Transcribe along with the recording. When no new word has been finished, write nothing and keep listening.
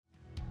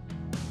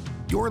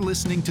You're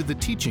listening to the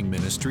teaching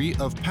ministry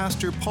of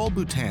Pastor Paul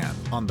Boutin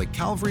on the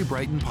Calvary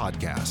Brighton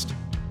podcast.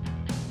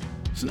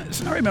 So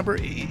now remember,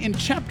 in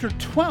chapter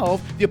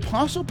 12, the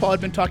Apostle Paul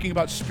had been talking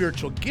about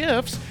spiritual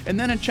gifts, and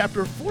then in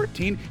chapter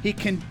 14, he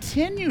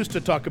continues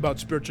to talk about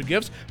spiritual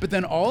gifts, but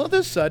then all of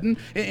a sudden,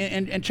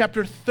 in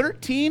chapter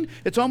 13,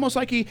 it's almost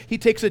like he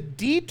takes a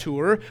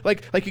detour,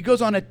 like he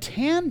goes on a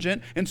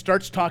tangent and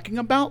starts talking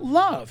about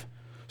love.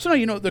 So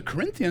now, the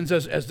Corinthians,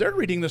 as they're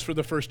reading this for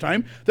the first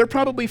time, they're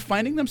probably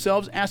finding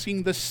themselves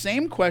asking the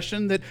same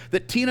question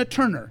that Tina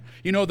Turner,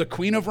 the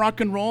queen of rock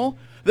and roll,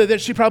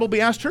 that she probably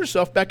asked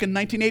herself back in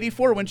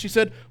 1984 when she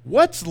said,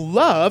 "What's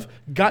love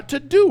got to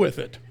do with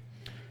it?"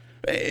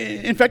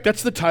 In fact,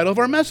 that's the title of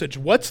our message.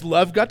 What's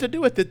love got to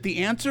do with it? The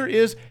answer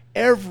is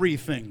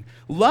everything.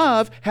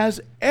 Love has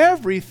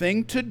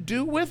everything to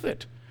do with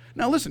it.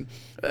 Now listen,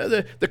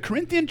 the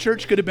Corinthian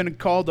church could have been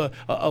called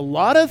a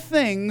lot of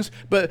things,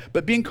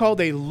 but being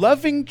called a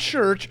loving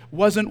church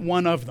wasn't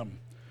one of them.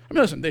 I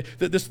mean, listen,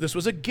 this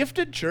was a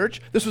gifted church.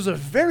 This was a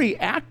very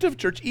active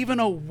church, even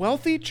a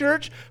wealthy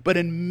church, but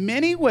in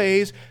many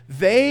ways,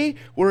 they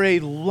were a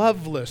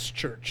loveless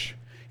church.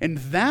 And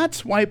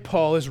that's why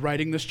Paul is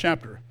writing this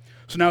chapter.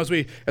 So now as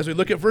we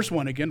look at verse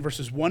 1 again,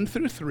 verses 1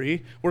 through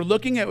 3, we're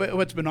looking at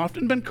what's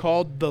often been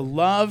called the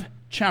love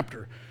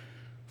chapter.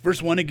 Verse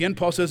 1 again,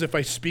 Paul says, if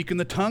I speak in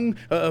the tongue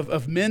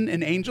of men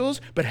and angels,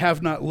 but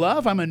have not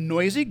love, I'm a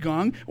noisy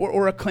gong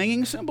or a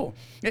clanging cymbal.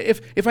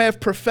 If I have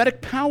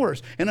prophetic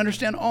powers and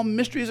understand all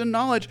mysteries and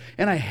knowledge,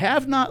 and I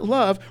have not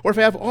love, or if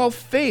I have all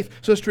faith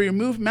so as to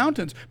remove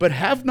mountains, but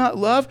have not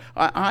love,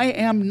 I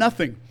am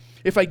nothing.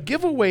 If I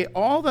give away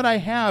all that I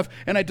have,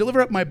 and I deliver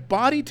up my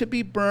body to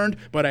be burned,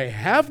 but I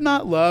have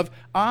not love,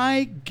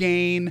 I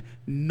gain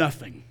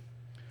nothing.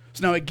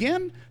 So now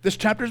again, this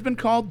chapter has been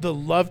called the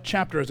love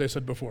chapter, as I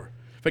said before.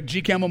 In fact,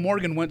 G. Campbell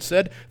Morgan once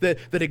said that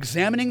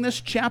examining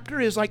this chapter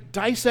is like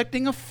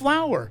dissecting a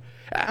flower.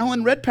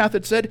 Alan Redpath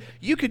had said,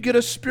 you could get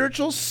a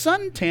spiritual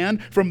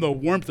suntan from the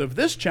warmth of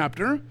this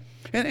chapter.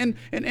 And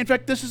in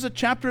fact, this is a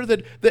chapter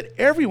that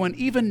everyone,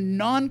 even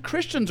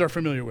non-Christians, are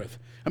familiar with.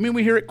 I mean,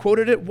 we hear it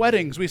quoted at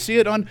weddings. We see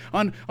it on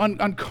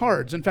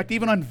cards. In fact,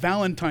 even on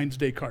Valentine's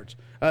Day cards.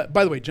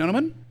 By the way,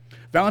 gentlemen,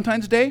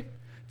 Valentine's Day,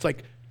 it's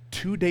like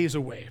 2 days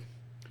away.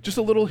 Just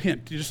a little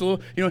hint,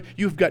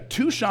 you've got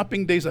 2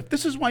 shopping days left.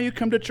 This is why you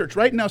come to church.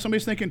 Right now,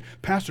 somebody's thinking,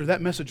 Pastor,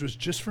 that message was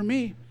just for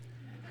me.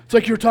 It's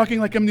like you're talking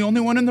like I'm the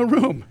only one in the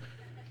room.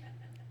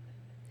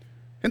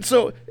 And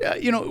so,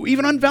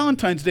 even on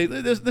Valentine's Day,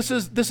 this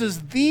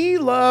is the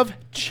love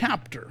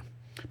chapter.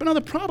 But now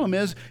the problem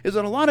is that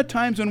a lot of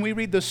times when we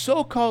read the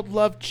so-called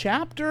love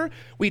chapter,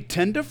 we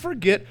tend to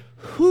forget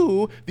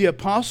who the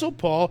Apostle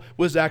Paul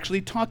was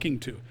actually talking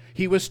to.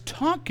 He was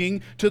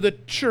talking to the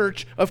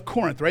church of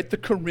Corinth, right? The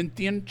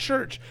Corinthian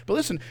church. But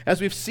listen,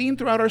 as we've seen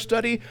throughout our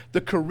study, the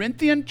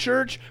Corinthian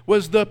church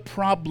was the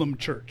problem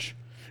church.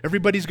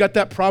 Everybody's got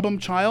that problem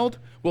child.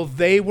 Well,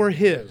 they were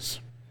his.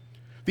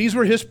 These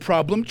were his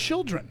problem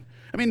children.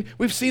 I mean,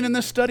 we've seen in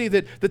this study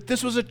that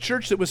this was a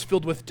church that was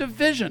filled with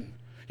division.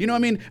 I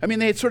mean,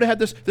 they had sort of had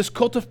this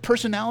cult of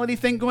personality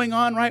thing going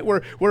on, right?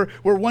 Where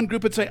one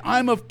group would say,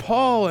 I'm of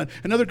Paul, and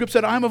another group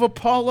said, I'm of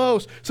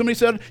Apollos. Somebody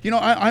said,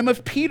 I'm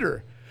of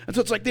Peter. And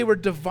so it's like they were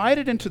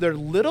divided into their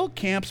little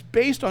camps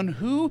based on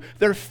who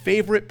their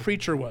favorite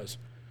preacher was.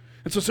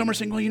 And so some are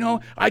saying,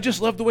 well, I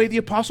just love the way the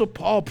Apostle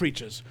Paul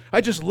preaches.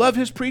 I just love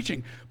his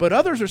preaching. But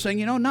others are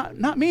saying,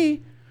 not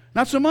me,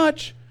 not so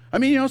much. I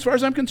mean, as far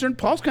as I'm concerned,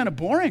 Paul's kind of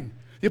boring.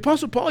 The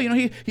Apostle Paul,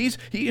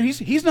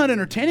 he's not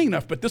entertaining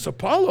enough, but this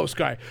Apollos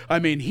guy, I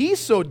mean, he's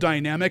so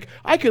dynamic,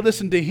 I could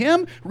listen to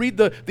him read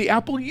the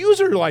Apple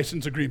user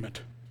license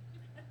agreement.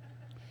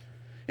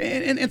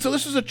 And so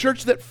this was a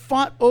church that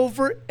fought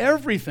over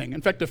everything.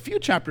 In fact, a few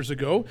chapters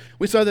ago,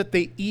 we saw that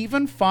they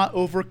even fought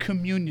over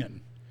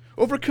communion.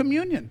 Over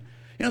communion.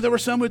 There were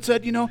some who had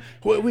said,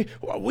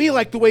 we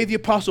like the way the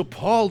Apostle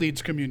Paul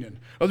leads communion.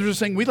 Others are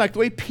saying, we like the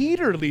way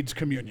Peter leads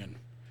communion.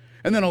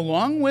 And then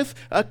along with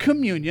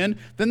communion,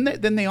 then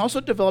they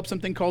also developed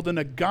something called an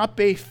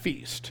agape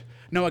feast.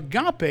 Now,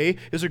 agape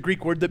is a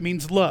Greek word that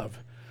means love.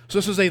 So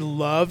this is a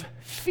love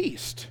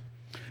feast.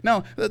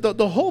 Now,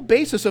 the whole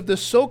basis of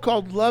this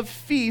so-called love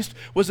feast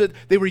was that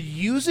they were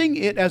using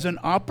it as an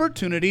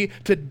opportunity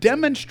to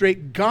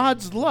demonstrate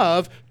God's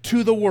love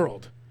to the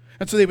world.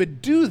 And so they would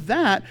do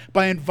that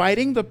by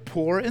inviting the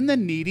poor and the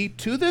needy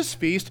to this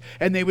feast,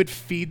 and they would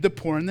feed the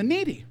poor and the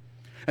needy.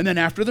 And then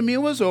after the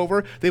meal was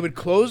over, they would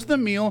close the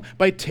meal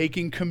by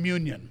taking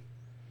communion.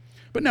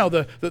 But now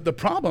the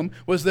problem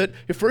was that,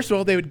 first of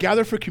all, they would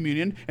gather for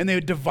communion and they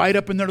would divide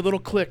up in their little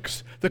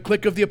cliques. The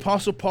clique of the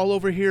Apostle Paul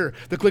over here,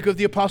 the clique of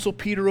the Apostle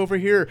Peter over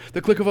here,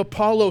 the clique of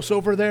Apollos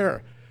over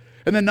there.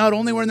 And then not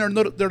only were in their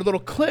little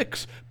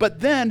cliques,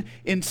 but then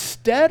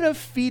instead of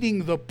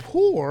feeding the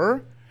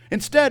poor,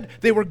 instead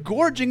they were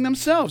gorging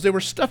themselves. They were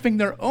stuffing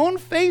their own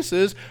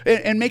faces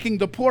and making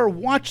the poor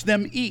watch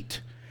them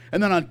eat.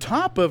 And then on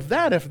top of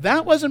that, if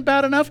that wasn't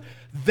bad enough,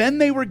 then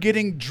they were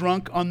getting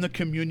drunk on the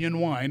communion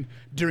wine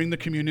during the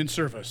communion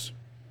service.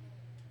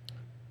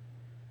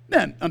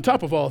 Then, on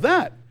top of all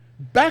that,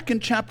 Back in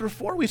chapter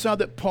 4, we saw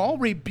that Paul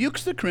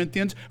rebukes the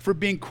Corinthians for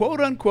being,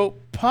 quote unquote,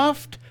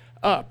 puffed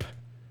up.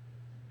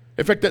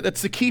 In fact,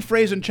 that's the key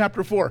phrase in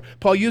chapter 4.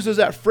 Paul uses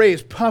that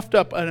phrase, puffed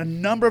up, a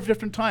number of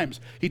different times.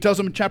 He tells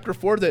them in chapter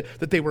 4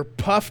 that they were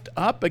puffed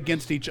up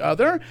against each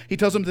other. He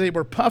tells them that they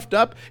were puffed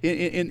up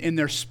in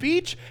their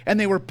speech, and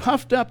they were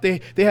puffed up.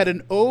 They had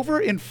an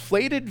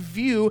overinflated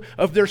view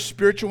of their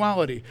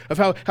spirituality, of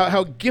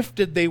how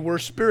gifted they were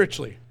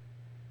spiritually.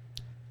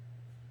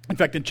 In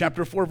fact, in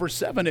chapter 4, verse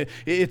 7,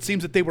 it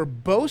seems that they were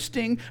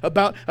boasting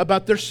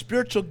about their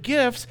spiritual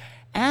gifts,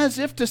 as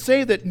if to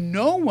say that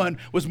no one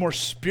was more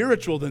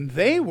spiritual than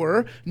they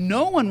were,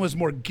 no one was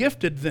more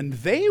gifted than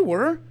they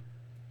were.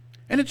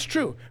 And it's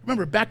true.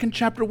 Remember, back in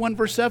chapter 1,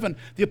 verse 7,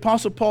 the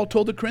Apostle Paul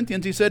told the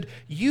Corinthians, he said,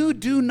 "You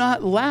do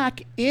not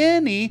lack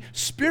any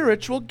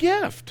spiritual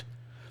gift."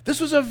 This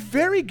was a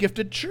very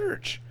gifted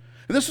church.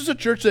 And this was a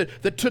church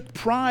that took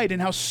pride in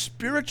how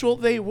spiritual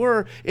they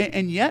were,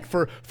 and yet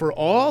for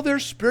all their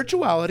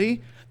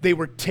spirituality, they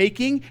were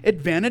taking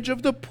advantage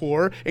of the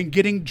poor and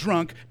getting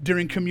drunk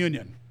during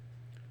communion.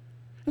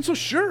 And so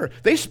sure,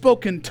 they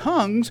spoke in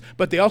tongues,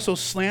 but they also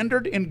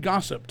slandered and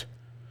gossiped.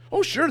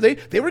 Oh sure,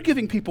 they were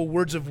giving people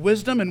words of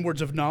wisdom and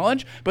words of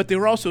knowledge, but they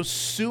were also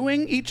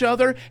suing each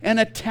other and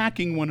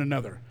attacking one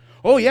another.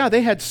 Oh yeah,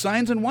 they had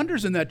signs and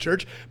wonders in that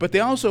church, but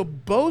they also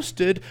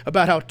boasted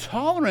about how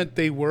tolerant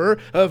they were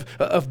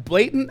of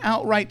blatant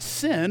outright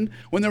sin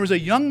when there was a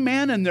young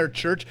man in their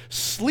church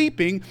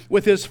sleeping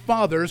with his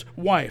father's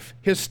wife,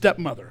 his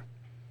stepmother.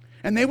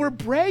 And they were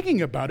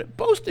bragging about it,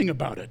 boasting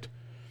about it.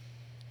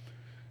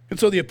 And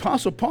so the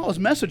Apostle Paul's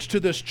message to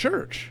this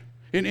church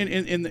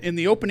in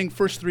the opening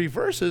first 3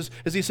 verses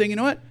is he's saying, you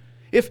know what?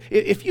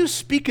 If you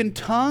speak in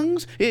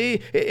tongues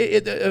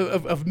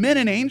of men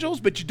and angels,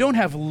 but you don't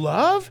have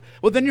love,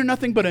 well, then you're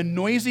nothing but a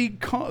noisy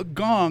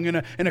gong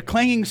and a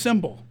clanging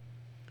cymbal.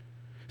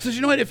 He says,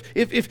 you know what?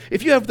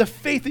 If you have the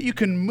faith that you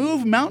can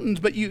move mountains,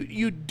 but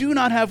you do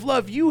not have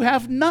love, you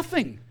have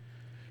nothing.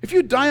 If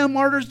you die a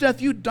martyr's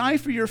death, you die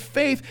for your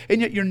faith,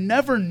 and yet you're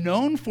never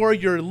known for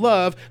your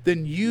love,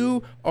 then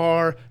you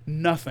are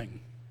nothing.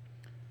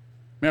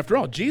 I mean, after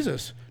all,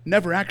 Jesus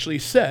never actually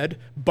said,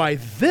 "By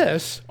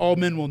this all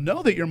men will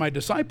know that you're my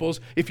disciples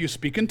if you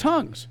speak in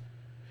tongues,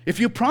 if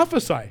you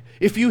prophesy,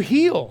 if you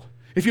heal,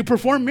 if you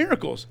perform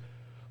miracles."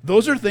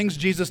 Those are things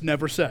Jesus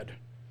never said.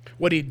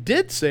 What he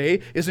did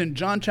say is in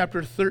John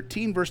chapter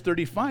 13, verse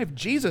 35,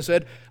 Jesus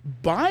said,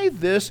 "By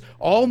this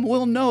all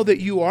will know that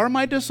you are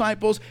my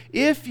disciples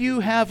if you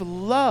have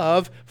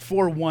love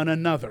for one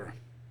another."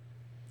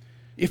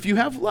 If you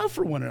have love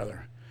for one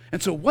another.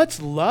 And so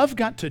what's love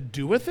got to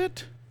do with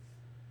it?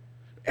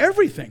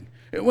 Everything.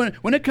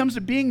 When it comes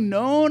to being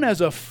known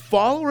as a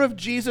follower of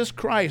Jesus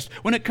Christ,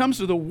 when it comes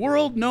to the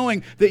world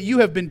knowing that you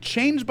have been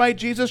changed by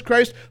Jesus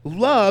Christ,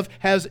 love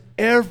has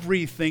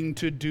everything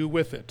to do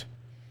with it.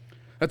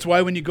 That's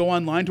why when you go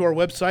online to our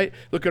website,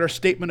 look at our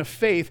statement of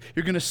faith,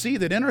 you're going to see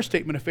that in our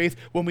statement of faith,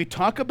 when we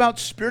talk about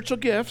spiritual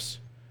gifts,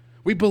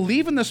 we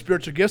believe in the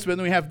spiritual gifts, but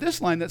then we have this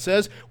line that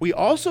says, we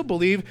also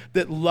believe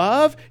that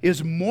love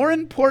is more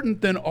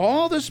important than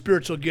all the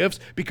spiritual gifts,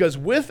 because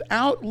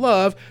without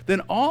love,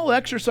 then all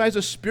exercise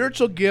of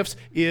spiritual gifts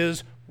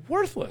is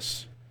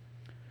worthless.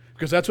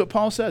 Because that's what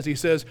Paul says. He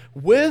says,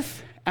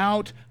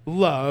 without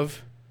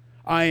love,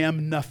 I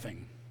am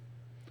nothing.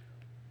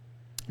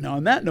 Now,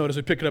 on that note, as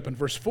we pick it up in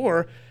verse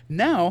 4,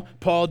 now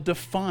Paul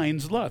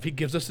defines love. He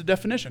gives us the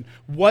definition.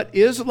 What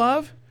is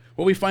love?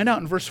 Well, we find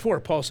out in verse 4.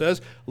 Paul says,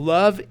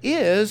 love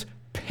is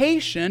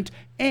patient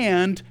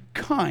and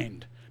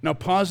kind. Now,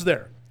 pause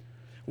there.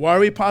 Why are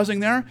we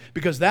pausing there?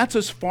 Because that's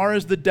as far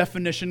as the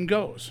definition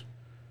goes.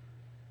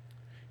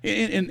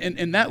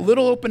 In that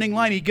little opening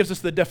line, he gives us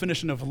the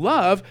definition of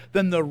love.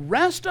 Then the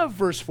rest of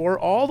verse 4,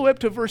 all the way up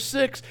to verse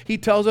 6, he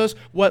tells us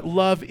what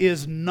love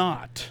is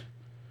not.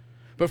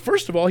 But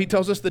first of all, he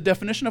tells us the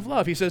definition of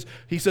love. He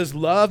says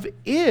love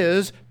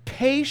is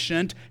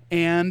patient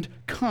and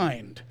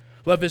kind.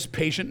 Love is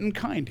patient and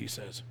kind, he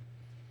says.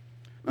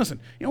 Listen,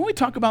 when we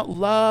talk about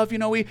love,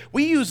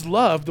 we use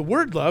love, the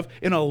word love,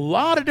 in a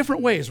lot of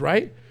different ways,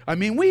 right? I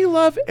mean, we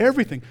love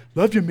everything.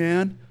 Love you,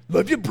 man.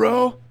 Love you,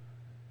 bro.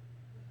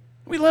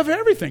 We love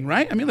everything,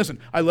 right? I mean, listen,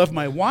 I love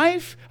my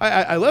wife.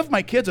 I love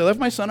my kids. I love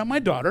my son and my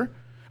daughter.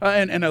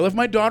 And I love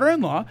my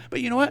daughter-in-law, but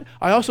you know what?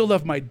 I also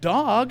love my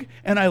dog,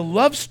 and I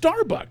love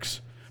Starbucks.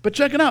 But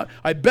check it out.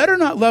 I better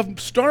not love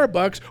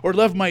Starbucks or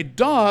love my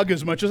dog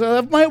as much as I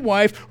love my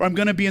wife, or I'm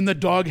going to be in the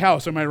dog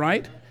house. Am I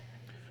right?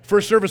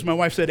 First service, my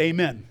wife said,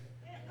 amen.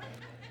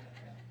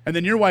 And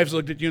then your wives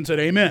looked at you and said,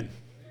 amen.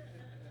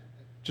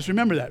 Just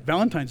remember that.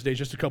 Valentine's Day is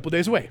just a couple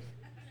days away.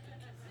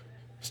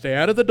 Stay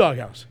out of the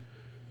doghouse.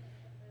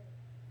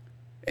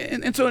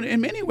 And so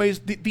in many ways,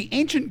 the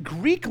ancient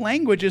Greek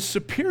language is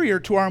superior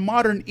to our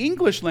modern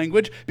English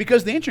language,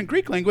 because the ancient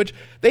Greek language,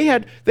 they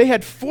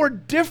had 4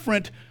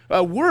 different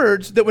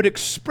words that would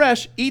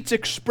express each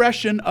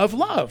expression of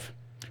love.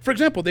 For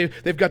example,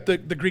 they've got the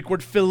Greek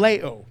word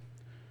phileo.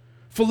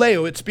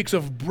 Phileo, it speaks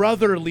of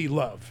brotherly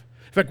love.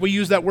 In fact, we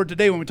use that word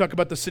today when we talk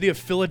about the city of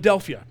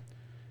Philadelphia.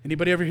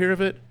 Anybody ever hear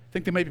of it?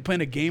 think they might be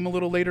playing a game a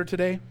little later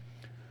today.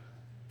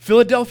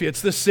 Philadelphia,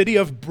 it's the city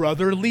of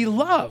brotherly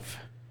love.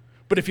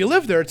 But if you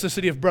live there, it's the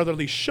city of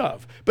brotherly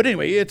shove. But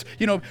anyway, it's,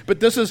 but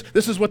this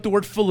is what the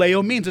word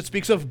phileo means. It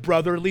speaks of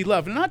brotherly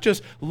love. And not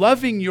just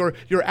loving your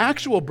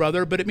actual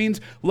brother, but it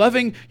means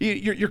loving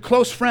your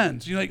close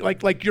friends,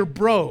 like your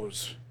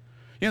bros.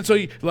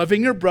 So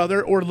loving your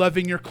brother or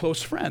loving your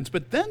close friends.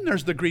 But then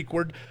there's the Greek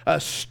word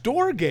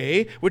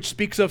storge, which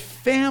speaks of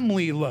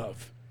family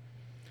love.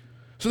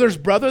 So there's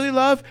brotherly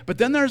love, but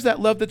then there's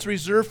that love that's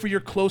reserved for your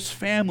close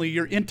family,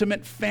 your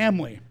intimate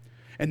family.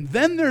 And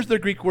then there's the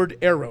Greek word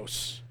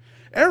eros.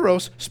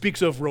 Eros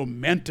speaks of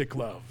romantic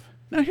love.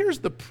 Now here's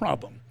the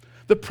problem.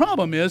 The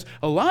problem is,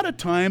 a lot of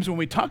times when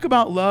we talk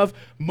about love,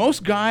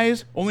 most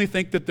guys only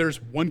think that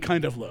there's one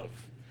kind of love.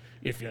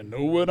 If you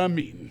know what I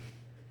mean.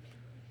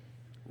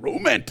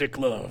 Romantic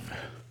love.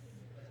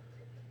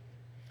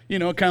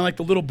 Kind of like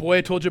the little boy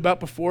I told you about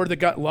before that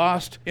got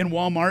lost in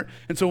Walmart.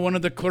 And so one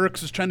of the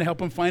clerks is trying to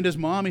help him find his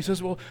mom. He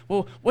says, well,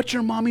 what's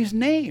your mommy's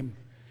name?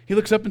 He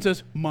looks up and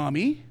says,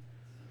 Mommy. He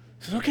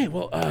says, okay,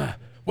 well,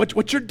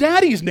 what's your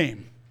daddy's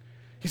name?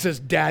 He says,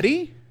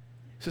 Daddy? He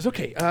says,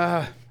 okay,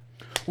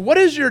 what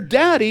does your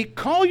daddy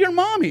call your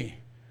mommy?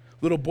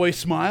 Little boy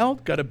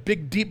smiled, got a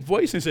big, deep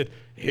voice, and said,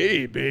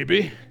 hey,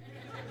 baby.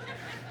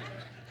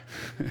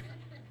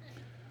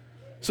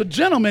 So,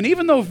 gentlemen,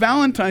 even though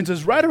Valentine's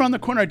is right around the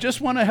corner, I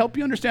just want to help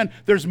you understand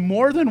there's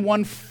more than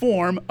one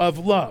form of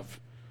love.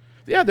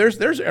 Yeah, there's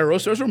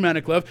eros, there's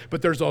romantic love,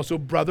 but there's also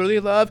brotherly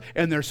love,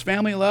 and there's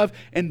family love,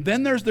 and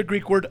then there's the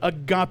Greek word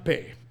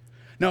agape.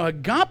 Now,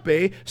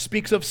 agape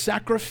speaks of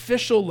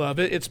sacrificial love.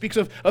 It speaks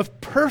of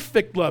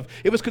perfect love.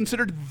 It was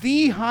considered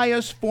the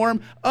highest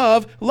form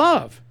of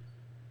love.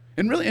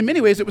 And really, in many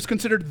ways, it was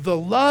considered the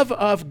love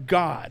of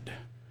God.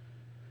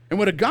 And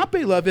what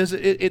agape love is,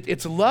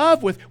 it's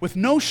love with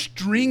no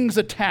strings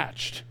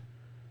attached.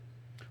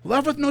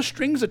 Love with no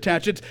strings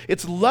attached.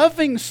 It's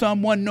loving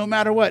someone no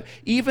matter what,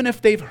 even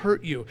if they've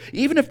hurt you,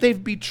 even if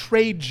they've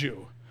betrayed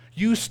you,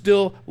 you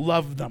still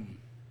love them.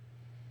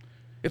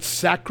 It's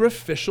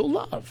sacrificial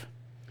love.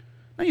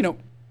 Now,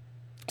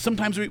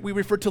 sometimes we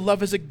refer to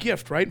love as a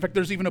gift, right? In fact,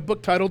 there's even a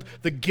book titled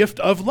The Gift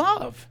of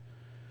Love.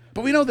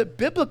 But we know that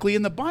biblically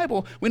in the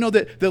Bible, we know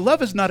that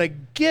love is not a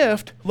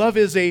gift, love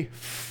is a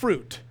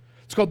fruit.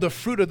 It's called the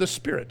fruit of the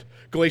Spirit.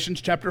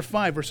 Galatians chapter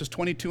 5, verses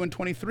 22 and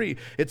 23.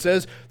 It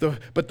says,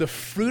 but the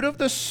fruit of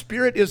the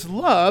Spirit is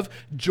love,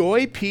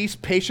 joy, peace,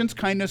 patience,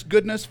 kindness,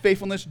 goodness,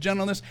 faithfulness,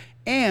 gentleness,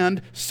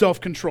 and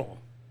self-control.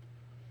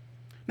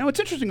 Now, what's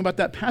interesting about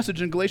that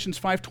passage in Galatians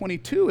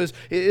 5:22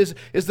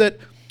 is that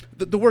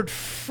the word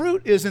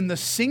fruit is in the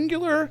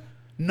singular,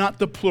 not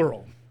the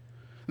plural.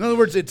 In other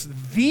words, it's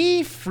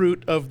the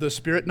fruit of the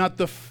Spirit, not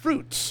the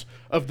fruits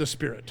of the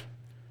Spirit.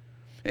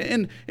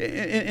 And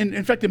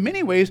in fact, in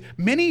many ways,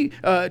 many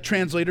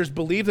translators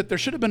believe that there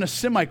should have been a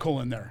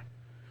semicolon there.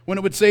 When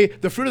it would say,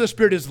 the fruit of the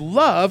Spirit is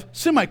love,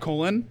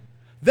 semicolon,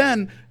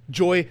 then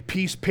joy,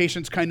 peace,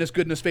 patience, kindness,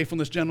 goodness,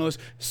 faithfulness, gentleness,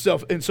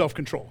 and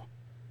self-control.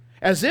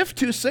 As if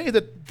to say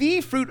that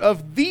the fruit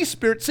of the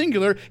Spirit,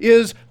 singular,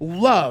 is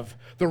love.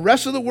 The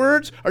rest of the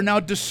words are now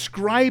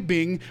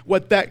describing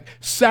what that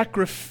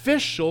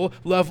sacrificial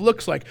love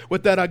looks like,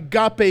 what that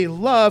agape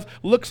love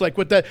looks like,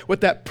 what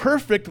that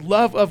perfect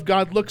love of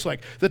God looks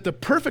like. That the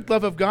perfect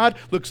love of God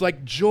looks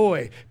like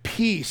joy,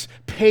 peace,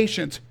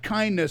 patience,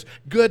 kindness,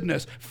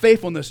 goodness,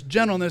 faithfulness,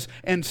 gentleness,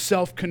 and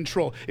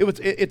self-control.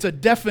 It's a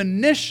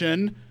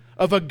definition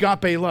of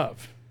agape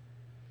love.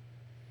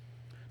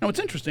 Now, what's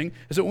interesting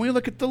is that when we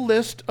look at the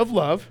list of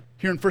love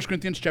here in 1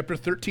 Corinthians chapter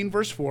 13,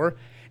 verse 4,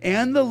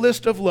 and the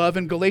list of love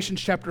in Galatians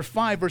chapter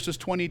 5, verses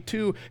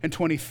 22 and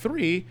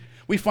 23,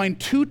 we find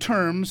two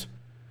terms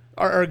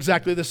are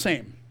exactly the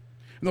same.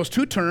 And those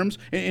two terms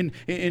in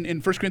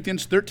 1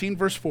 Corinthians 13,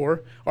 verse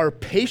 4, are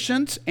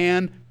patience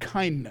and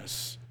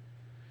kindness.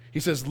 He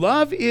says,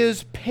 love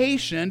is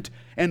patient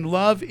and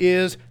love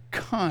is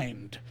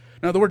kind.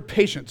 Now, the word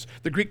patience,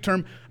 the Greek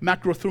term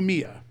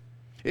makrothumia,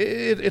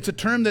 it's a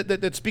term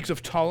that speaks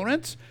of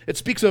tolerance. It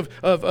speaks of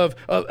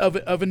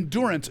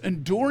endurance,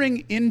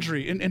 enduring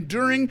injury,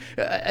 enduring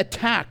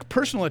attack,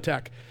 personal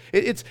attack.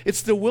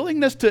 It's the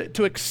willingness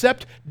to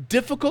accept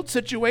difficult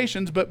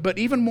situations, but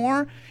even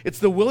more, it's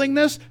the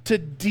willingness to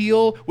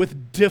deal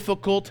with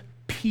difficult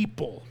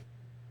people.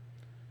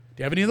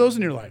 Do you have any of those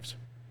in your lives?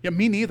 Yeah,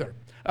 me neither.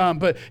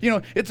 But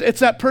it's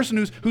that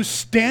person who's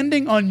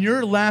standing on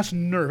your last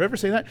nerve. Ever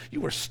say that?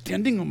 You were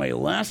standing on my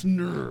last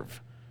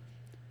nerve.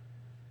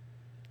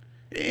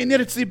 And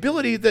yet it's the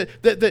ability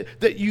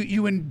that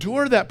you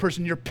endure that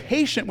person. You're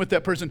patient with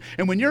that person.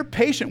 And when you're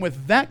patient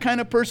with that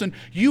kind of person,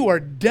 you are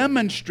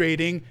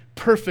demonstrating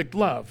perfect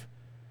love.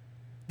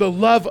 The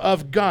love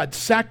of God,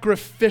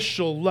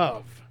 sacrificial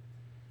love.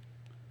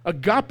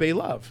 Agape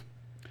love.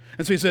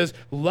 And so he says,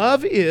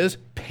 love is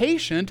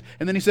patient.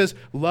 And then he says,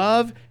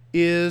 love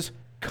is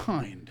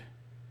kind.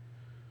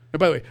 Now,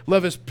 by the way,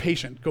 love is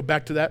patient. Go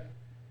back to that.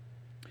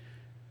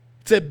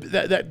 It's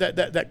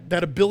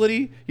that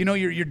ability,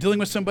 you're dealing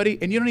with somebody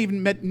and you don't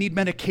even need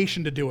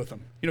medication to deal with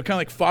them. Kind of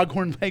like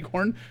Foghorn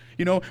Leghorn,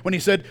 when he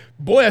said,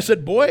 boy,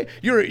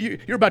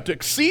 you're about to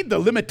exceed the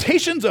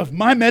limitations of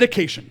my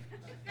medication.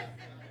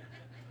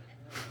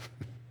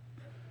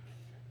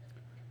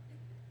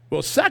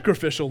 Well,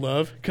 sacrificial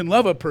love can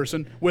love a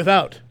person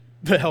without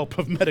the help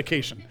of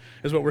medication,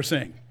 is what we're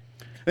saying.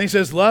 And he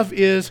says, love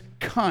is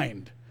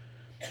kind.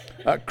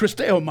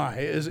 Christeomai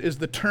is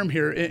the term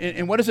here.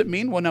 And what does it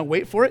mean? Well, now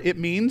wait for it. It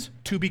means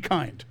to be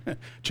kind.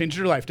 Changed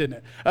your life,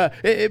 didn't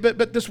it?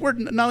 But this word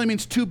not only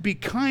means to be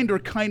kind or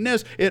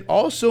kindness, it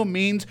also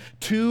means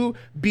to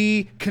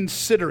be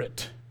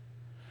considerate.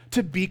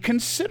 To be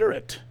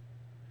considerate.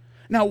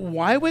 Now,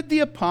 why would the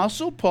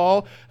Apostle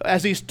Paul,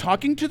 as he's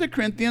talking to the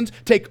Corinthians,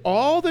 take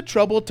all the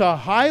trouble to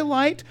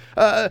highlight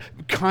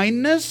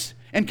kindness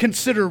and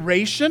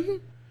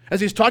consideration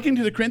as he's talking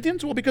to the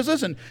Corinthians? Well, because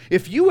listen,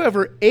 if you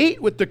ever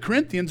ate with the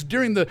Corinthians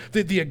during the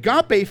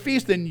agape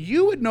feast, then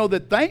you would know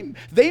that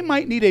they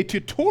might need a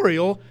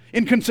tutorial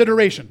in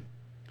consideration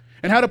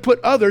and how to put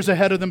others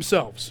ahead of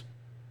themselves.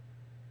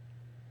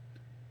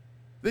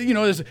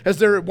 As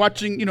they're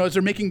watching, as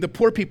they're making the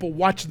poor people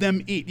watch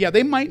them eat. Yeah,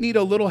 they might need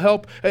a little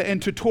help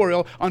and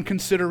tutorial on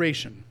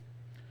consideration.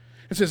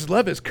 It says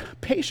love is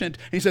patient,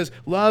 and he says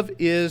love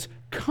is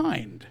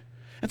kind.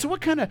 And so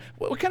what kind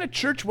of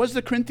church was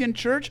the Corinthian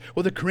church?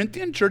 Well, the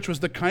Corinthian church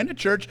was the kind of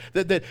church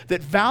that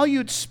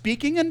valued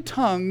speaking in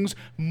tongues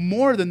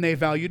more than they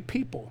valued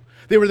people.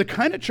 They were the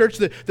kind of church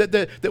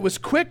that was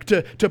quick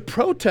to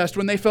protest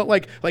when they felt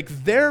like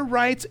their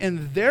rights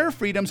and their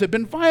freedoms had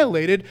been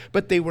violated,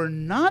 but they were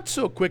not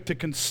so quick to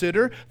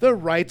consider the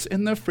rights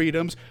and the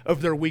freedoms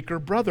of their weaker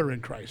brother in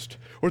Christ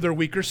or their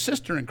weaker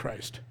sister in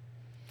Christ.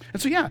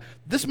 And so, yeah,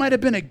 this might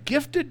have been a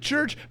gifted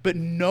church, but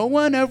no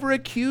one ever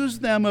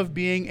accused them of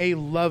being a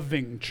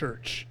loving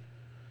church.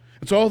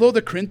 And so although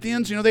the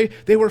Corinthians,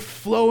 they were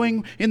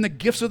flowing in the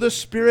gifts of the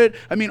Spirit,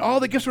 all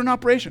the gifts were in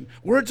operation.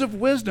 Words of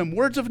wisdom,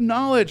 words of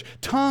knowledge,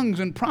 tongues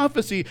and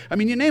prophecy.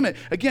 You name it.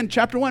 Again,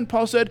 chapter 1,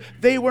 Paul said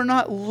they were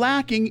not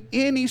lacking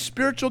any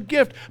spiritual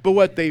gift, but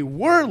what they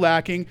were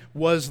lacking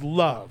was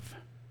love.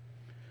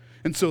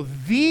 And so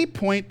the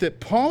point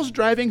that Paul's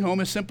driving home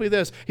is simply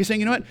this. He's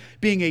saying,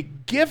 being a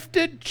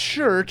gifted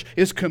church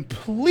is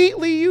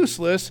completely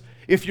useless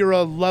if you're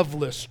a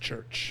loveless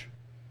church.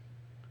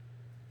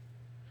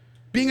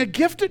 Being a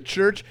gifted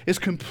church is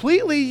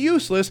completely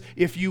useless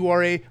if you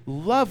are a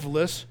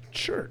loveless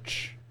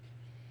church.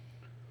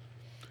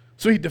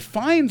 So he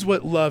defines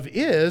what love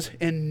is,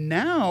 and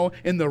now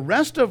in the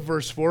rest of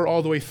verse 4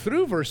 all the way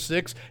through verse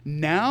 6,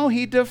 now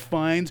he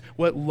defines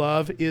what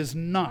love is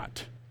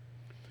not.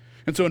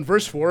 And so in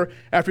verse 4,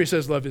 after he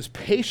says love is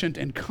patient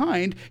and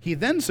kind, he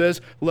then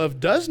says love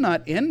does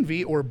not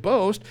envy or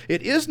boast.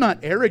 It is not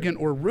arrogant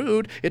or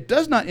rude. It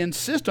does not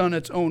insist on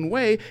its own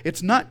way.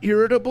 It's not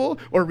irritable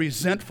or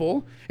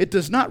resentful. It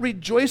does not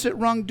rejoice at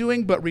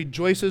wrongdoing, but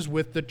rejoices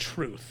with the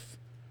truth.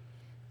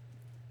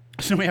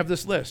 So we have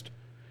this list.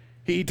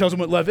 He tells them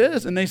what love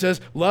is, and then he says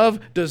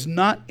love does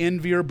not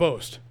envy or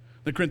boast.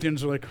 The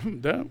Corinthians are like,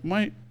 that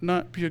might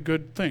not be a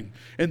good thing.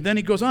 And then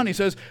he goes on, he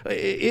says,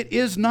 it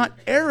is not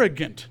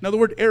arrogant. Now the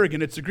word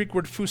arrogant, it's the Greek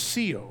word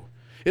phusio.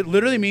 It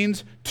literally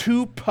means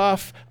to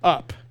puff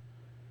up,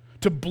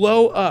 to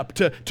blow up,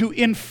 to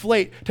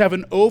inflate, to have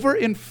an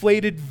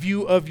overinflated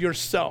view of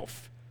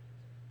yourself.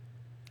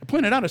 I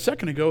pointed out a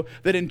second ago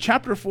that in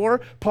chapter 4,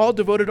 Paul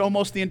devoted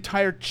almost the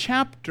entire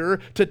chapter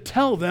to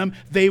tell them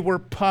they were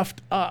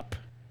puffed up.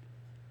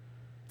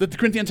 That the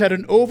Corinthians had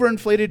an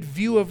overinflated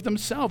view of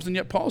themselves, and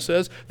yet Paul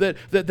says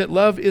that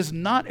love is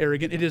not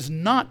arrogant, it is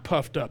not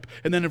puffed up.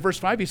 And then in verse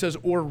 5 he says,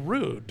 or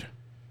rude.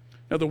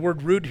 Now the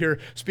word rude here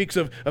speaks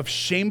of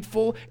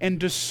shameful and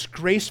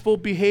disgraceful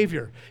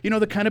behavior.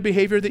 The kind of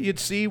behavior that you'd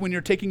see when you're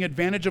taking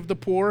advantage of the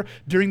poor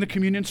during the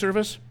communion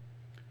service?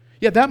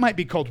 Yeah, that might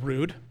be called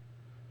rude.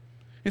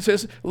 It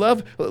says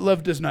love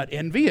does not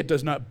envy, it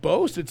does not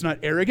boast, it's not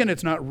arrogant,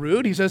 it's not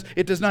rude. He says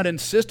it does not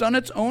insist on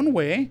its own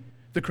way.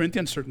 The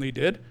Corinthians certainly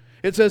did.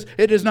 It says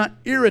it is not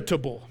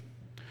irritable.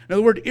 Now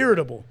the word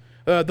irritable,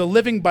 the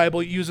Living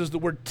Bible uses the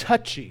word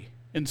touchy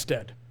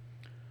instead.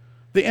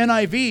 The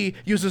NIV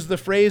uses the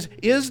phrase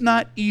is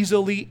not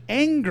easily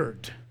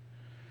angered.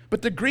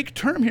 But the Greek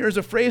term here is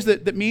a phrase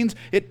that means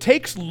it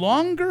takes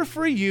longer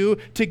for you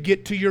to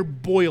get to your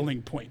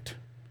boiling point.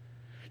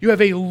 You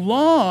have a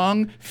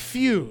long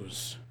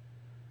fuse.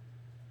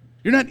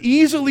 You're not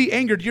easily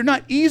angered. You're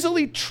not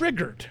easily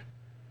triggered.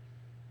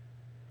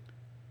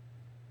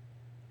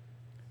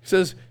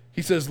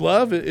 He says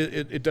love,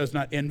 it does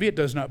not envy, it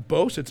does not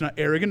boast, it's not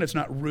arrogant, it's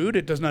not rude,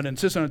 it does not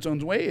insist on its own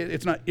way,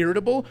 it's not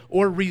irritable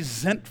or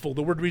resentful.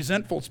 The word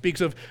resentful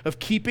speaks of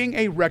keeping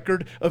a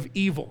record of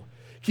evil,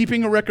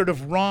 keeping a record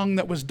of wrong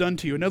that was done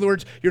to you. In other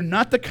words, you're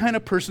not the kind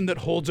of person that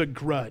holds a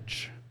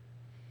grudge.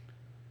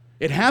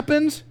 It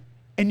happens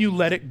and you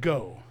let it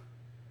go.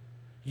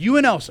 You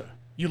and Elsa,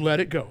 you let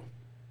it go.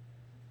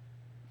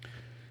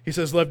 He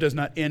says love does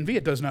not envy,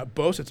 it does not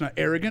boast, it's not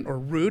arrogant or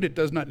rude, it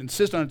does not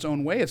insist on its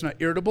own way, it's not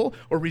irritable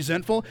or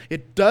resentful,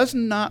 it does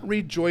not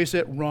rejoice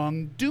at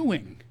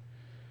wrongdoing.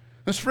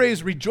 This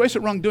phrase, rejoice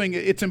at wrongdoing,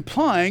 it's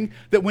implying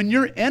that when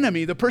your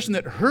enemy, the person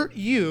that hurt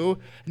you,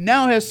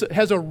 now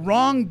has a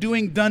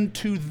wrongdoing done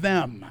to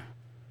them.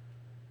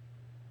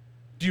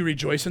 Do you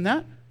rejoice in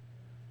that?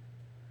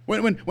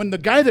 When the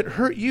guy that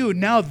hurt you,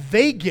 now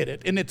they get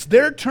it, and it's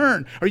their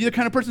turn. Are you the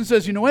kind of person that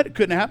says, you know what, it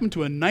couldn't happen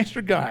to a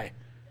nicer guy?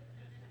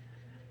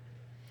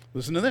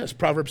 Listen to this.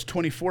 Proverbs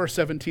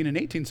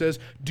 24:17-18 says,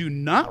 do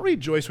not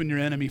rejoice when your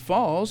enemy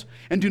falls,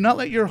 and do not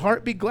let your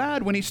heart be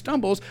glad when he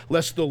stumbles,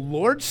 lest the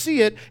Lord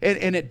see it,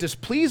 and it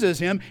displeases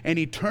him, and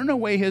he turn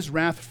away his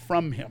wrath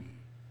from him.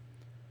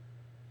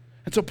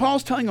 And so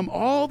Paul's telling them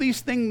all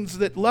these things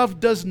that love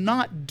does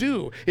not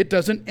do. It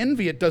doesn't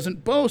envy, it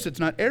doesn't boast, it's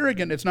not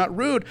arrogant, it's not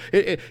rude,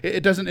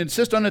 it doesn't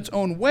insist on its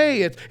own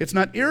way, it's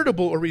not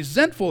irritable or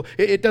resentful,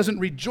 it doesn't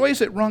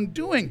rejoice at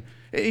wrongdoing.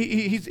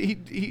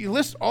 He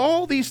lists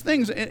all these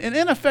things, and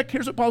in effect,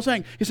 here's what Paul's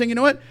saying. He's saying, you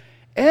know what?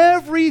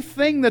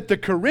 Everything that the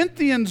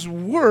Corinthians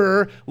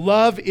were,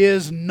 love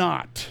is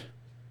not.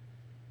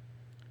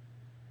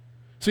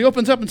 So he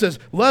opens up and says,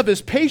 love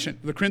is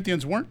patient. The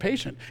Corinthians weren't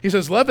patient. He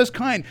says, love is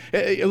kind.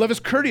 Love is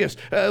courteous.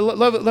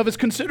 Love is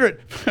considerate.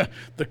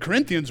 The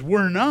Corinthians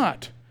were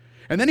not.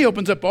 And then he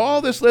opens up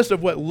all this list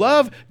of what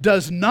love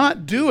does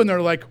not do, and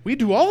they're like, we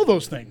do all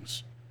those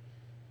things.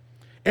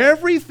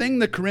 Everything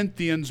the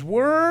Corinthians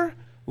were,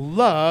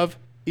 love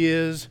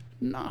is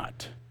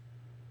not.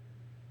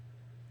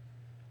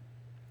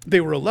 They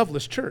were a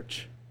loveless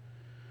church.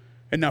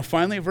 And now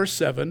finally, verse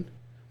 7,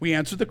 we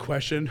answer the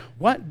question,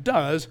 what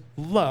does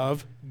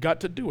love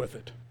got to do with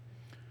it?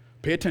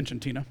 Pay attention,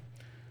 Tina.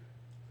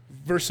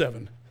 Verse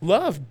 7,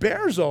 love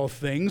bears all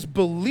things,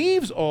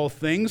 believes all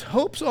things,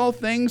 hopes all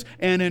things,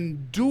 and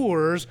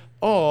endures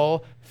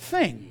all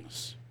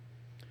things.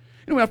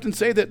 You know, we often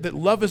say that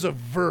love is a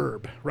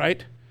verb,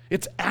 right?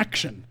 It's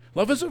action.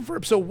 Love is a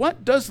verb. So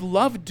what does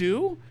love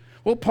do?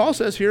 Well, Paul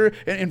says here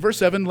in verse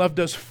 7, love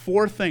does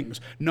 4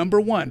 things. Number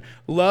 1,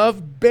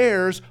 love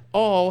bears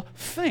all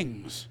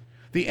things.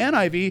 The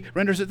NIV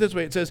renders it this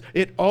way. It says,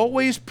 it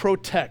always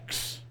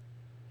protects.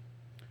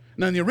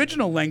 Now, in the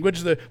original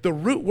language, the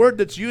root word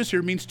that's used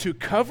here means to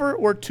cover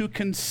or to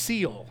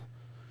conceal.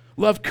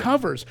 Love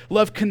covers.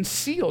 Love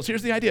conceals.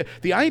 Here's the idea.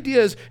 The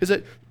idea is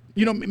that,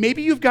 you know,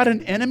 maybe you've got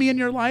an enemy in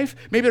your life.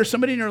 Maybe there's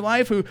somebody in your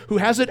life who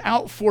has it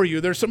out for you.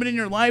 There's somebody in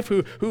your life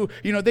who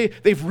you know,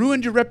 they've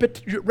ruined your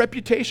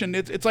reputation.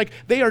 It's like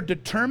they are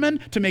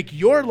determined to make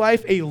your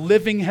life a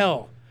living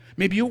hell.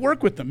 Maybe you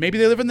work with them. Maybe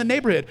they live in the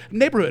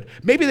neighborhood.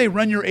 Maybe they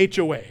run your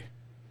HOA.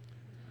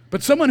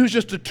 But someone who's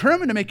just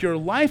determined to make your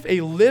life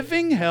a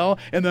living hell,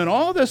 and then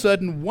all of a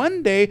sudden,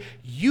 one day,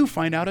 you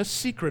find out a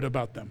secret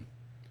about them.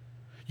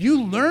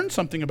 You learn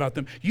something about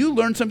them. You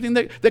learn something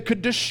that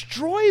could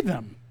destroy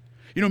them.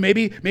 You know,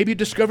 maybe you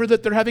discover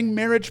that they're having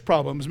marriage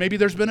problems. Maybe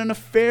there's been an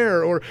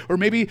affair, or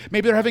maybe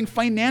they're having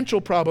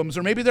financial problems,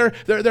 or maybe they're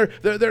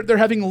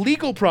having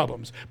legal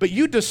problems. But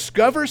you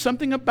discover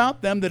something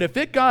about them that if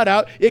it got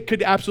out, it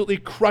could absolutely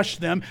crush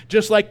them,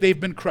 just like they've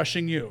been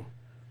crushing you.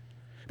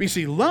 But you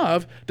see,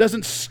 love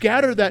doesn't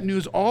scatter that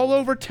news all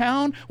over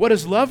town. What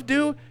does love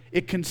do?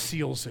 It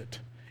conceals it.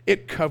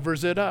 It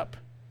covers it up.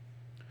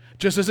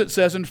 Just as it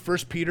says in 1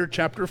 Peter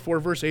chapter 4,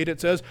 verse 8, it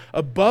says,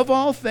 above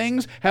all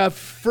things, have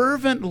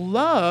fervent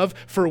love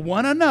for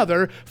one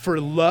another,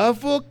 for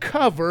love will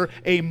cover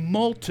a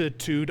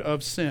multitude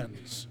of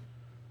sins.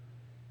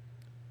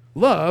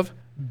 Love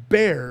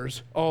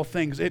bears all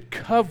things. It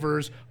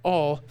covers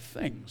all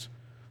things.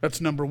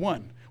 That's number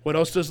 1. What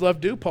else does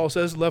love do? Paul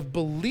says love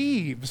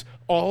believes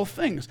all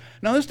things.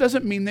 Now, this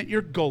doesn't mean that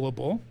you're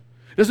gullible.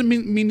 It doesn't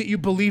mean that you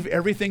believe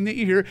everything that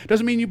you hear. It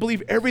doesn't mean you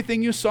believe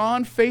everything you saw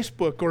on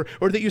Facebook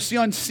or that you see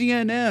on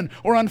CNN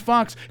or on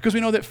Fox, because we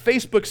know that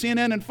Facebook,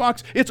 CNN, and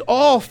Fox, it's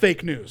all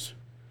fake news.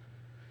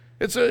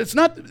 It's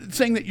not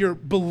saying that you're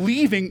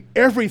believing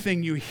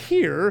everything you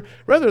hear.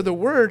 Rather, the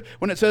word,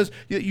 when it says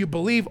that you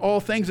believe all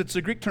things, it's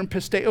the Greek term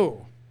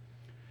pisteo.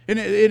 And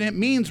it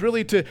means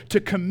really to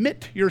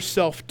commit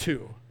yourself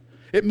to.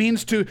 It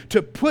means to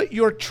put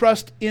your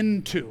trust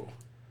into.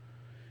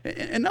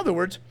 In other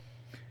words,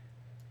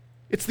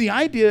 it's the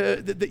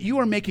idea that you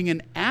are making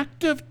an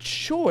active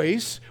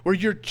choice where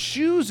you're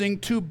choosing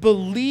to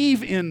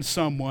believe in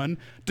someone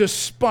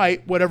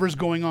despite whatever's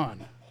going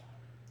on.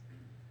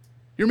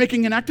 You're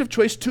making an active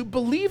choice to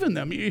believe in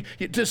them,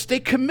 to stay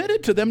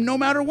committed to them no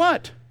matter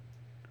what.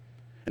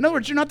 In other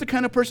words, you're not the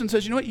kind of person that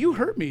says, you know what, you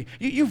hurt me.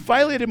 You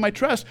violated my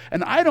trust,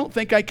 and I don't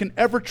think I can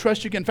ever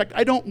trust you again. In fact,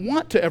 I don't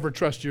want to ever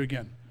trust you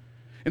again.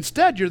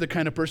 Instead, you're the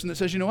kind of person that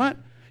says, you know what,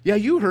 yeah,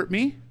 you hurt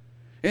me.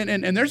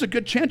 And there's a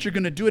good chance you're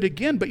going to do it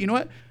again, but you know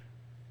what?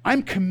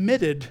 I'm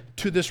committed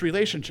to this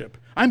relationship.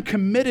 I'm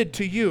committed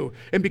to you.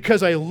 And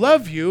because I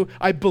love you,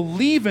 I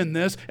believe in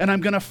this, and I'm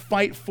going to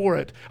fight for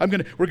it.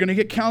 We're going to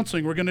get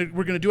counseling. We're going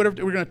to do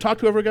whatever. We're going to talk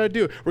to whoever we're going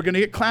to do. We're going to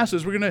get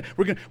classes. We're going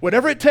to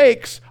whatever it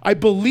takes. I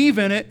believe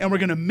in it, and we're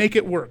going to make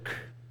it work.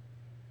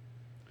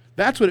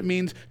 That's what it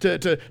means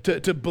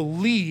to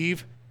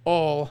believe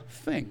all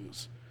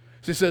things.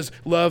 So he says,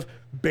 love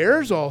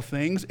bears all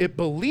things, it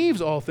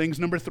believes all things.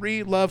 Number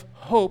 3, love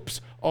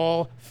hopes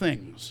all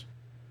things.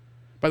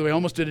 By the way, I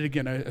almost did it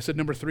again. I said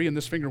number 3 and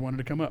this finger wanted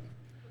to come up.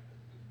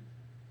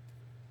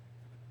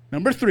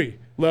 Number 3,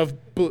 love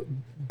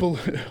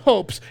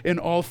hopes in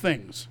all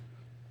things.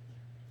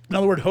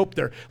 Now the word hope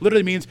there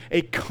literally means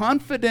a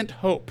confident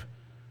hope.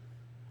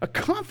 A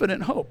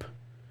confident hope.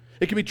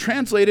 It can be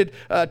translated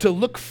to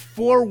look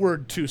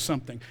forward to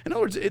something. In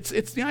other words, it's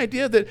the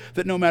idea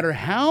that no matter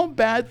how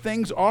bad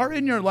things are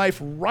in your life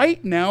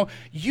right now,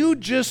 you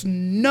just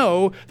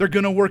know they're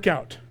going to work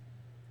out.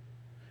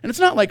 And it's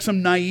not like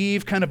some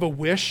naive kind of a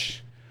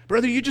wish.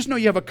 Brother, you just know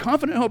you have a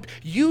confident hope.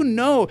 You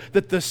know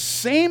that the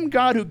same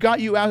God who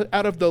got you out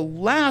of the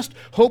last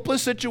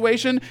hopeless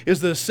situation is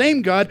the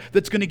same God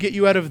that's going to get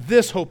you out of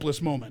this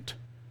hopeless moment.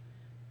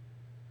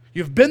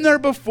 You've been there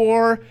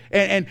before,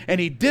 and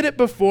he did it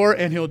before,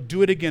 and he'll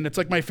do it again. It's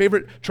like my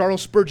favorite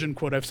Charles Spurgeon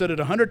quote. I've said it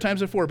 100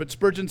 times before, but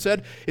Spurgeon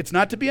said, "It's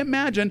not to be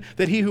imagined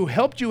that he who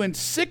helped you in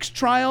 6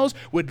 trials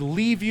would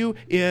leave you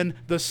in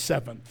the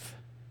 7th.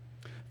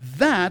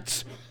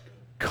 That's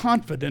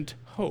confident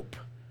hope.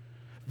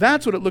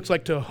 That's what it looks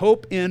like to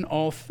hope in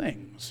all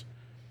things.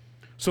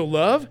 So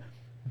love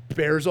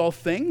bears all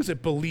things,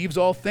 it believes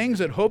all things,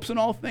 it hopes in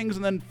all things,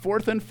 and then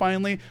fourth and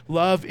finally,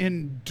 love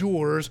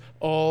endures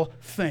all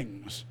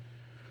things.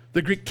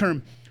 The Greek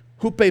term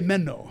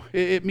hupemeno,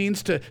 it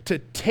means to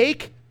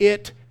take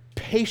it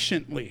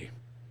patiently.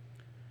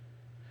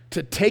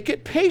 To take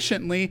it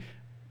patiently,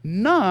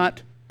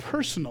 not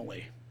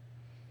personally.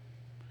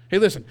 Hey,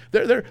 listen,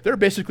 there are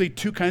basically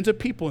 2 kinds of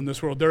people in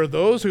this world. There are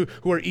those who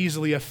are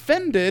easily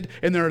offended,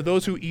 and there are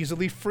those who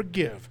easily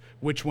forgive.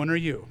 Which one are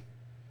you?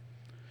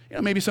 You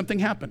know, maybe something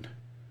happened.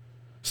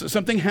 So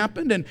something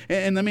happened,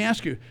 and let me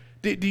ask you,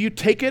 do you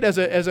take it as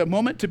a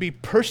moment to be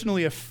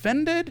personally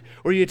offended,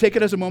 or do you take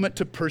it as a moment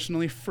to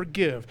personally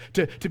forgive,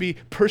 to be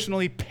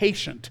personally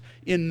patient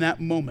in that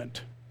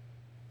moment?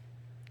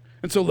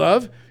 And so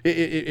love,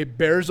 it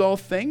bears all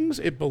things,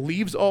 it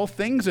believes all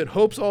things, it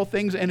hopes all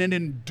things, and it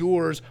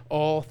endures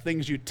all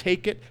things. You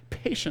take it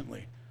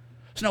patiently.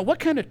 So now what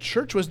kind of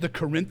church was the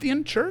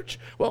Corinthian church?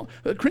 Well,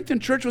 the Corinthian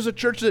church was a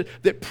church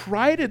that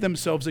prided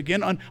themselves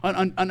again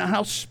on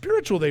how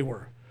spiritual they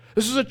were.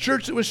 This is a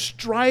church that was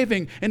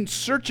striving and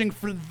searching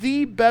for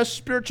the best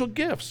spiritual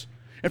gifts.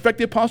 In fact,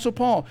 the Apostle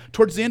Paul,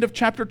 towards the end of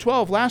chapter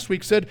 12 last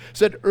week, said,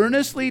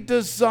 earnestly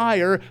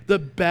desire the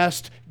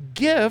best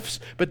gifts.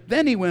 But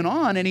then he went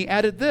on and he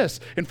added this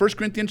in 1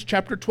 Corinthians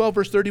chapter 12,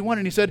 verse 31,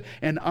 and he said,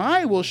 and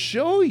I will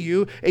show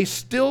you a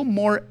still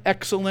more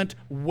excellent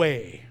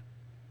way.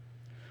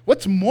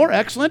 What's more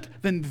excellent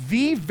than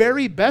the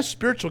very best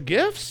spiritual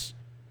gifts?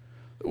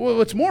 Well,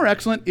 what's more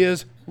excellent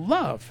is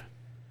love.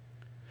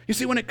 You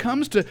see, when it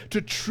comes to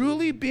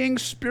truly being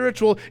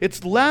spiritual,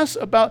 it's less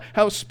about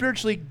how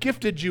spiritually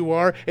gifted you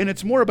are, and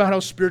it's more about how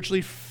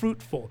spiritually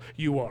fruitful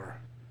you are.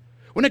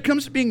 When it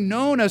comes to being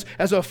known as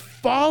a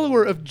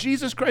follower of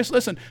Jesus Christ,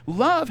 listen,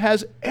 love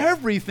has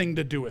everything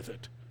to do with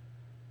it.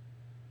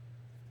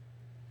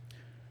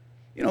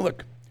 You know,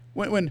 look,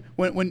 when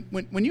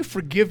you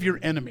forgive your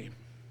enemy,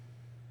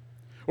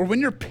 or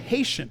when you're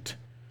patient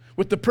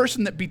with the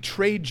person that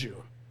betrayed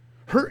you,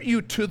 hurt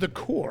you to the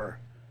core,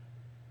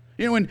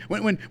 you know,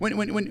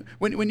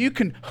 when you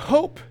can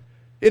hope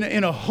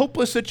in a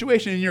hopeless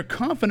situation and you're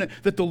confident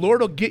that the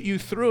Lord will get you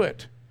through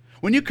it,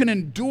 when you can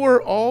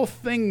endure all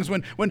things,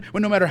 when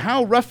no matter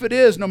how rough it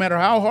is, no matter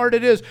how hard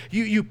it is,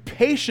 you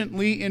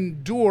patiently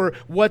endure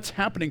what's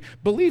happening.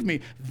 Believe me,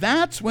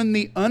 that's when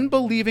the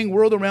unbelieving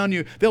world around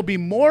you, they'll be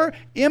more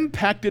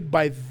impacted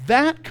by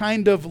that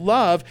kind of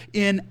love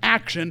in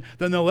action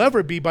than they'll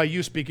ever be by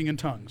you speaking in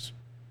tongues.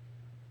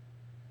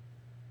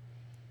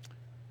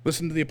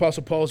 Listen to the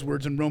Apostle Paul's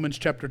words in Romans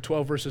chapter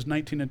 12, verses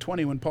 19 and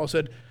 20, when Paul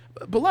said,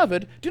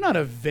 Beloved, do not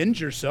avenge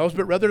yourselves,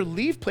 but rather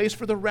leave place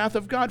for the wrath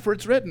of God, for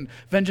it's written,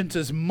 vengeance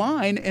is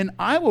mine, and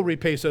I will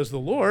repay, says the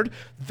Lord.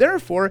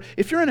 Therefore,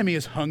 if your enemy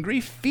is hungry,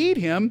 feed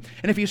him,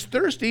 and if he's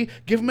thirsty,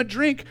 give him a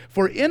drink,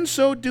 for in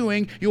so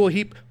doing you will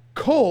heap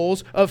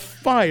coals of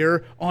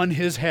fire on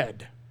his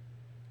head.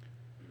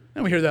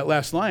 And we hear that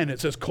last line, it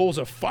says coals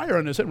of fire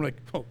on his head. We're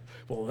like, oh,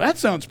 well, that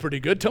sounds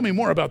pretty good. Tell me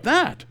more about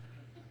that.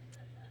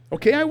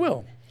 Okay, I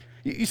will.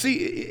 You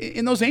see,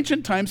 in those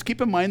ancient times,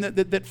 keep in mind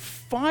that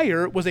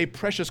fire was a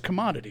precious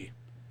commodity.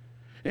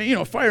 You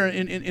know, fire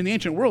in the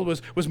ancient world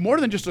was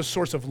more than just a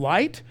source of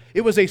light.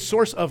 It was a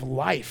source of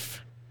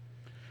life.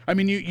 I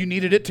mean, you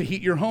needed it to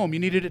heat your home.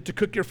 You needed it to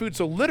cook your food.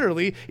 So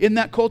literally, in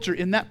that culture,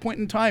 in that point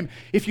in time,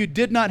 if you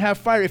did not have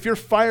fire, if your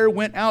fire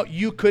went out,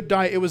 you could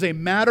die. It was a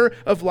matter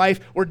of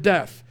life or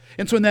death.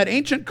 And so in that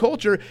ancient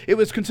culture, it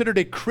was considered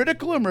a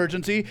critical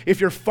emergency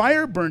if your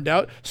fire burned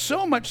out,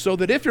 so much so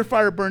that if your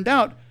fire burned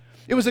out,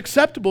 it was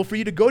acceptable for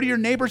you to go to your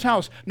neighbor's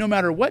house, no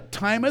matter what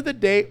time of the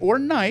day or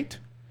night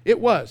it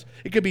was.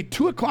 It could be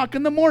 2 o'clock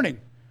in the morning.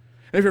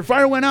 And if your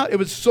fire went out, it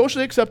was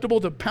socially acceptable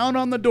to pound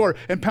on the door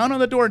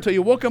until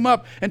you woke them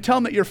up and tell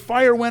them that your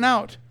fire went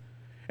out.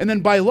 And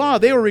then by law,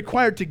 they were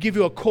required to give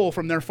you a coal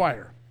from their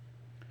fire.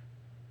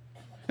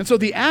 And so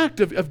the act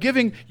of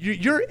giving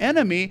your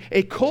enemy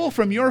a coal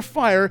from your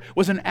fire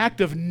was an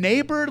act of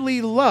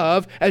neighborly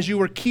love as you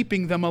were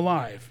keeping them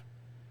alive.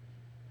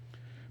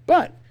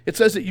 But it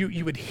says that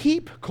you would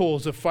heap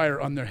coals of fire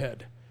on their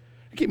head.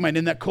 Keep in mind,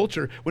 in that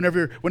culture,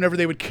 whenever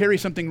they would carry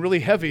something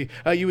really heavy,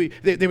 they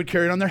would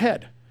carry it on their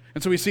head.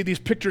 And so we see these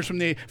pictures from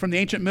the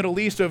ancient Middle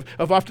East of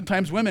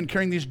oftentimes women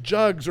carrying these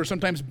jugs or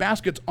sometimes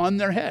baskets on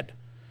their head.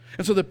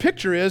 And so the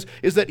picture is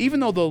that even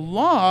though the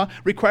law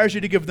requires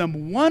you to give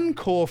them one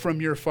coal from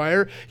your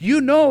fire,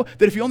 you know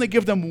that if you only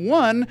give them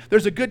one,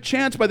 there's a good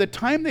chance by the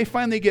time they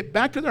finally get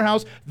back to their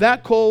house,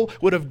 that coal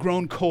would have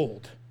grown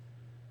cold.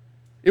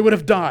 It would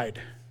have died.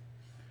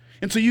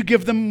 And so you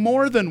give them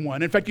more than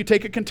one. In fact, you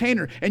take a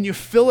container and you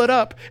fill it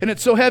up, and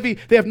it's so heavy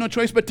they have no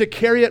choice but to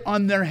carry it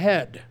on their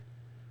head.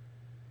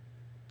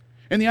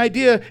 And the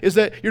idea is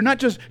that you're not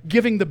just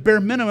giving the bare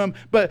minimum,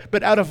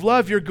 but out of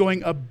love, you're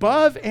going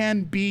above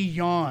and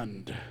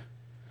beyond.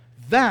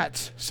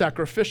 That's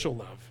sacrificial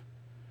love.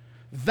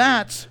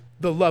 That's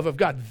the love of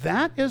God.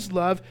 That is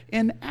love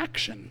in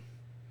action.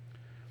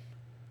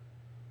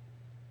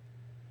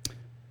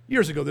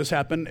 Years ago, this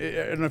happened.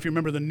 I don't know if you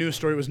remember the news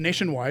story. It was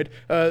nationwide.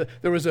 There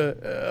was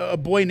a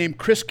boy named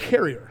Chris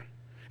Carrier.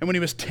 And when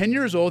he was 10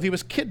 years old, he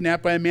was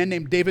kidnapped by a man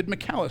named David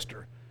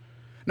McAllister.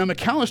 Now,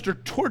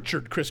 McAllister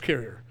tortured Chris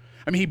Carrier.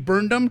 I mean, he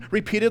burned him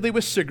repeatedly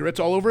with cigarettes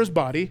all over his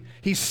body.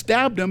 He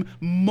stabbed him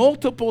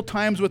multiple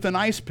times with an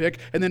ice pick,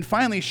 and then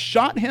finally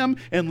shot him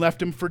and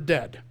left him for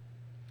dead.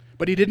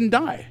 But he didn't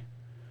die.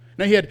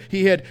 Now he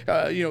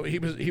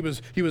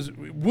was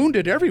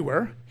wounded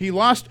everywhere. He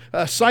lost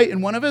sight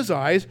in one of his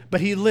eyes,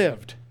 but he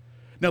lived.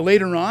 Now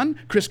later on,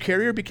 Chris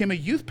Carrier became a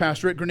youth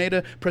pastor at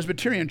Grenada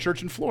Presbyterian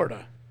Church in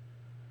Florida.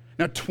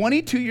 Now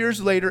 22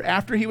 years later,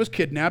 after he was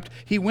kidnapped,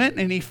 he went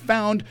and he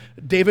found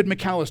David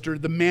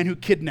McAllister, the man who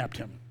kidnapped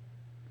him.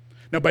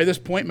 Now, by this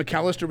point,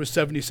 McAllister was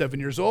 77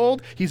 years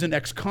old. He's an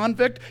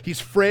ex-convict.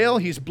 He's frail.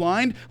 He's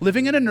blind,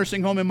 living in a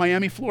nursing home in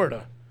Miami,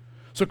 Florida.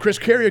 So Chris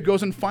Carrier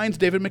goes and finds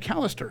David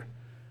McAllister.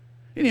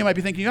 And you might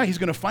be thinking, he's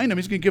going to find him.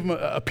 He's going to give him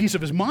a piece of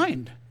his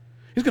mind.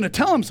 He's going to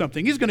tell him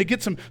something. He's going to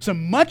get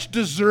some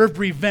much-deserved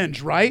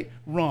revenge, right?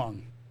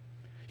 Wrong.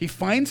 He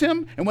finds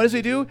him, and what does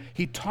he do?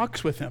 He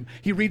talks with him.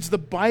 He reads the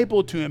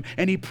Bible to him,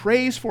 and he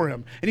prays for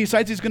him. And he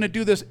decides he's going to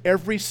do this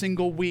every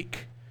single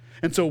week.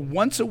 And so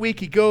once a week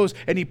he goes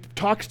and he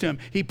talks to him,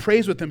 he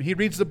prays with him, he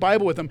reads the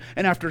Bible with him,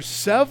 and after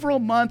several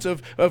months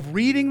of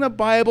reading the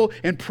Bible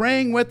and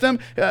praying with them,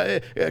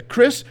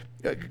 Chris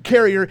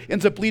Carrier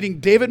ends up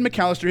leading David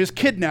McAllister, his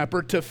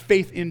kidnapper, to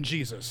faith in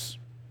Jesus.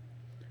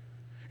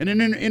 And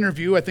in an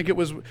interview, I think it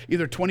was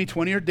either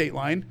 2020 or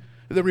Dateline,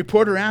 the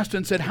reporter asked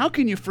and said, "How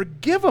can you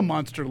forgive a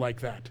monster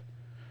like that?"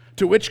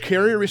 To which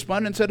Carrier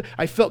responded and said,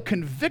 "I felt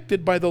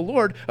convicted by the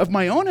Lord of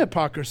my own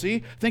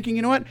hypocrisy, thinking,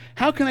 you know what,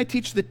 how can I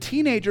teach the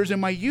teenagers in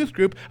my youth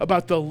group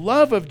about the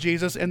love of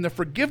Jesus and the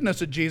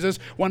forgiveness of Jesus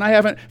when I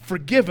haven't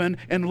forgiven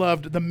and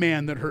loved the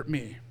man that hurt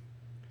me?"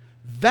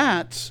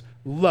 That's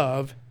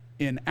love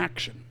in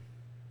action.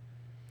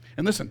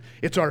 And listen,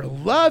 it's our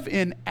love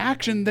in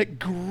action that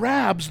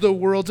grabs the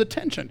world's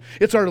attention.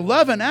 It's our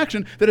love in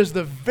action that is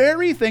the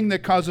very thing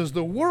that causes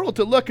the world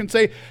to look and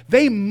say,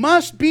 they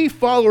must be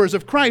followers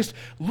of Christ.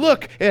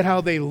 Look at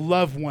how they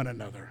love one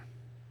another.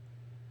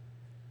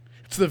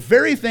 It's the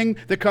very thing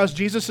that caused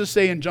Jesus to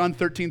say in John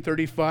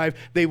 13:35,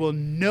 "They will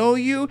know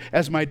you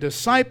as my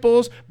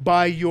disciples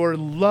by your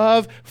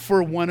love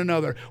for one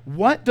another."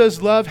 What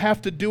does love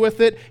have to do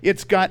with it?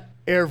 It's got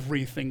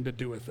everything to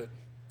do with it.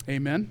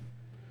 Amen?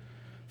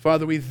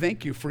 Father, we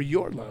thank you for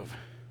your love,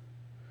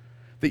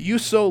 that you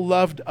so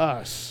loved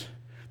us,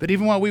 that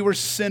even while we were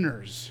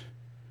sinners,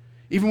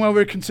 even while we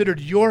were considered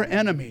your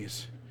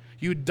enemies,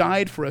 you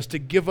died for us to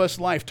give us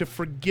life, to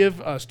forgive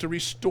us, to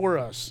restore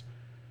us.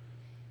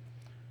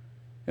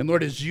 And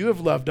Lord, as you have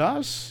loved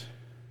us,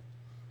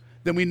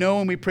 then we know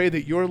and we pray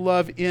that your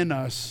love in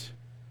us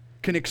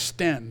can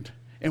extend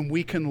and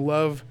we can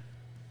love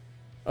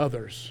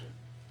others.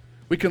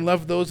 We can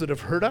love those that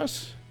have hurt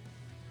us.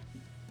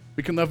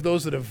 We can love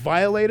those that have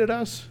violated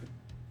us.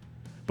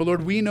 But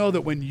Lord, we know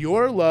that when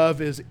your love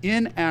is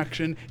in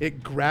action,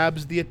 it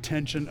grabs the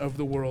attention of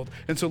the world.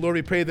 And so Lord,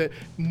 we pray that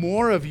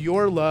more of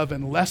your love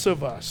and less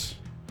of us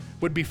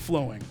would be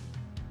flowing.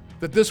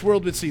 That this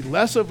world would see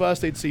less of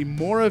us, they'd see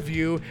more of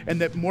you, and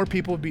that more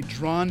people would be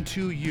drawn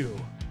to you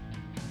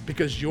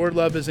because your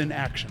love is in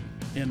action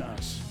in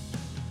us.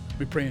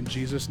 We pray in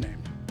Jesus' name.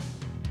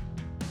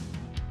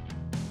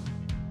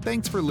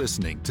 Thanks for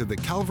listening to the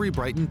Calvary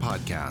Brighton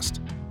podcast.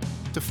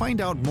 To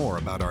find out more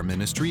about our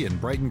ministry in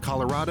Brighton,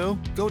 Colorado,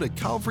 go to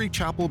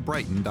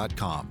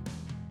calvarychapelbrighton.com.